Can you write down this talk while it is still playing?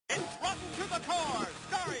It's Rotten to the Core,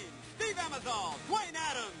 starring Steve Amazon, Dwayne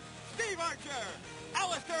Adams, Steve Archer,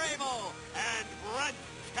 Alistair Abel, and Brent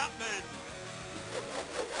Chapman.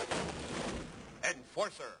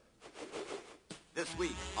 Enforcer. This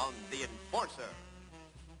week on The Enforcer,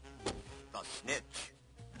 the Snitch.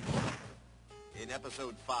 In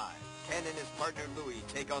episode 5, Ken and his partner Louie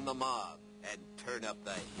take on the mob and turn up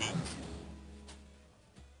the heat.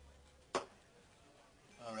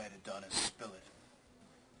 All right, Adonis, spill it.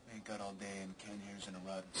 We ain't got all day, and Ken here's in a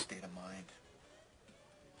rotten state of mind.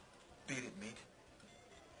 Beat it, meat.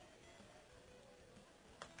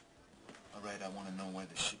 All right, I want to know where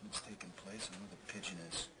the shipment's taking place and who the pigeon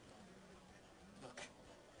is. Look,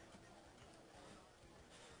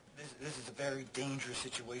 this is a very dangerous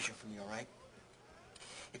situation for me, all right?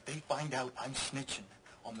 If they find out I'm snitching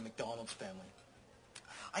on the McDonald's family,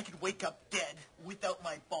 I could wake up dead without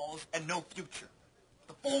my balls and no future.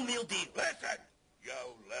 The full meal deal. Listen, you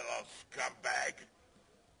little scumbag.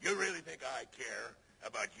 You really think I care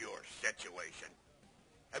about your situation?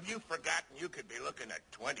 Have you forgotten you could be looking at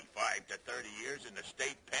 25 to 30 years in the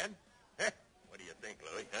state pen? Huh? What do you think,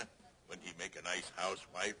 Louie, huh? Wouldn't he make a nice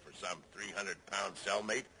housewife for some 300-pound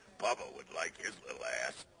cellmate? Bubba would like his little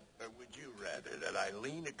ass. Or would you rather that I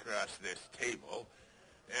lean across this table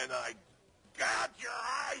and I gouge your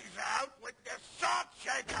eyes out with this salt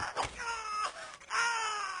shaker?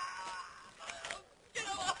 Get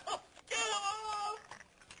him off! Get him off!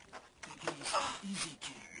 Take it easy,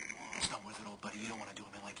 kid. It's not worth it, old buddy. You don't want to do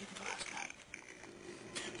a man like you did the last guy.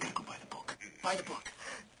 Gotta go buy the book. Buy the book.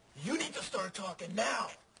 You need to start talking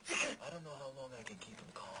now. I don't know how long I can keep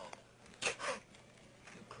him calm.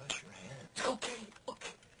 You crush your hand. Okay.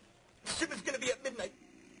 The shipment's gonna be at midnight.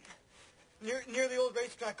 Near the old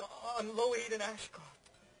racetrack on Loweheed and Ashcroft.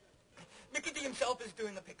 Mickey D himself is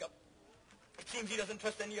doing the pickup. It seems he doesn't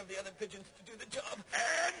trust any of the other pigeons to do the job.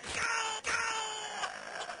 And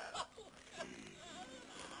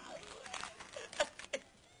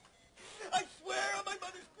I swear on my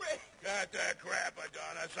mother's grave. got that crap,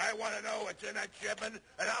 Adonis. I want to know what's in that shipment,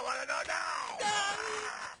 and I want to know now.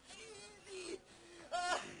 Easy.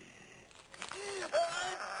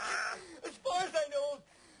 As far as I know,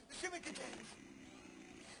 the shipment contains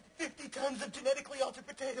 50 tons of genetically altered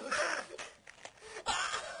potatoes.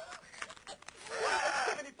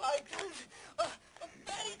 75 tons of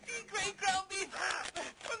fatty D-grade ground beef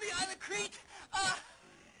from the Isle of Crete.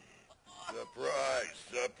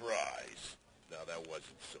 Surprise. Now, that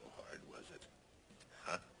wasn't so hard, was it?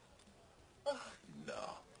 Huh?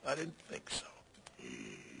 No, I didn't think so. You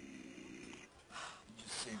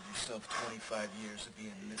just saved yourself 25 years of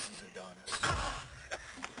being Mrs. Adonis.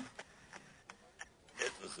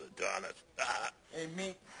 Mrs. Adonis. Hey,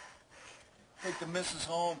 meat. Take the missus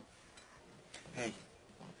home. Hey,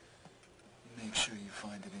 make sure you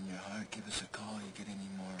find it in your heart. Give us a call. You get any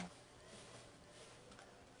more,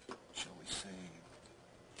 shall we say,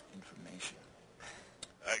 information.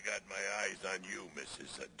 I got my eyes on you,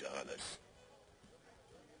 Mrs. Adonis.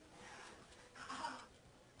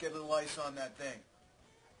 Get a little ice on that thing.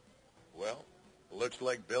 Well, looks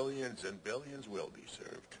like billions and billions will be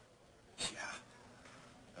served. Yeah.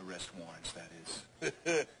 Arrest warrants, that is.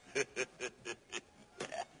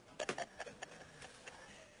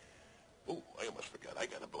 Oh, I almost forgot. I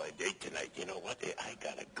got a blind date tonight. You know what? I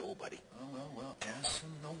gotta go, buddy. Oh, well,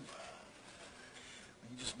 Casanova.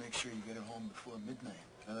 You just make sure you get her home before midnight.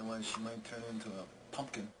 Otherwise, she might turn into a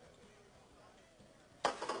pumpkin.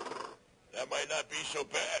 That might not be so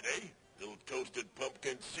bad, eh? Little toasted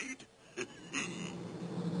pumpkin seed.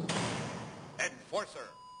 Enforcer.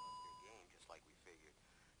 Game, just like we figured.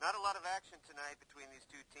 Not a lot of action tonight between these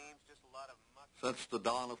two teams, just a lot of muck. Since the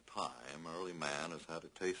dawn of time, early man has had a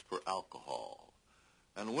taste for alcohol,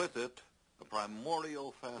 and with it, a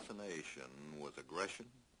primordial fascination with aggression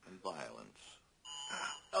and violence.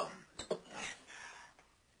 Oh.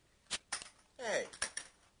 Hey,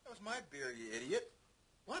 that was my beer, you idiot.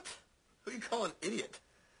 What? Who you calling idiot?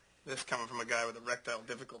 This coming from a guy with erectile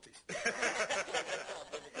difficulties.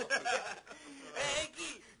 Hey,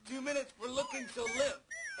 Iggy, 2 minutes, we're looking so limp.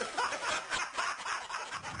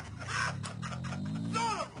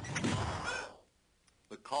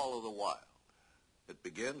 The call of the wild. It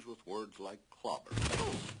begins with words like clobber,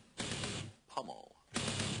 pummel,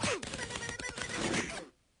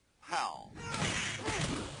 howl,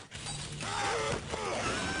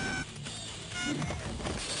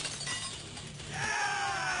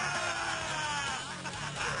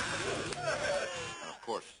 and of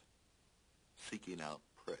course, seeking out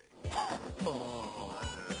prey.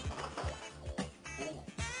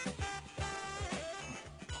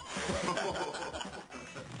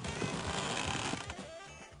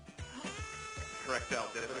 erectile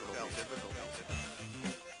difficulties.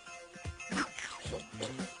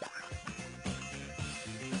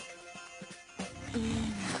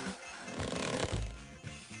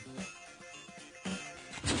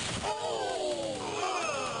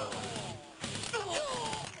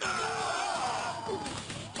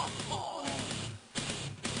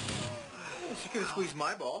 She could have squeezed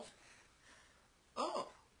my balls. Oh,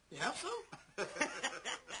 you have some?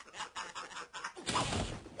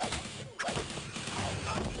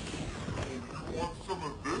 Want some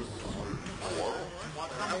of this?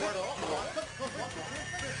 I want all.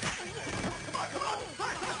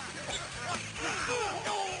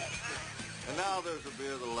 And now there's a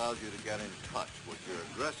beer that allows you to get in touch with your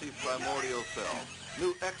aggressive primordial self.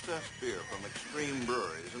 New excess beer from Extreme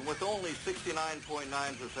Breweries. And with only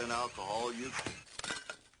 69.9% alcohol, you...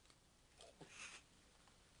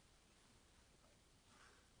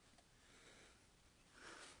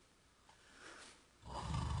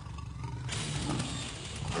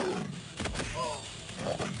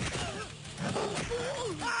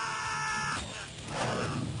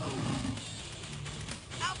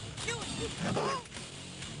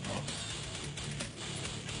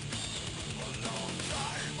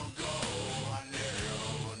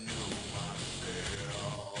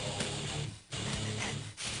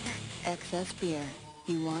 Excess beer.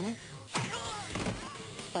 You want it?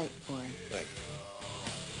 Fight for it. Thanks.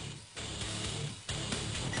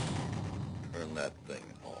 Turn that thing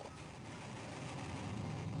off.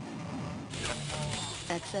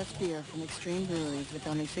 Excess beer from Extreme Breweries with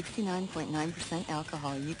only 69.9%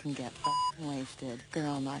 alcohol. You can get f***ing wasted.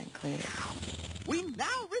 Girl not included. We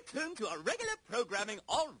now return to our regular programming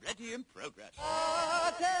already in progress.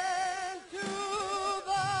 Attend to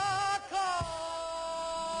the call.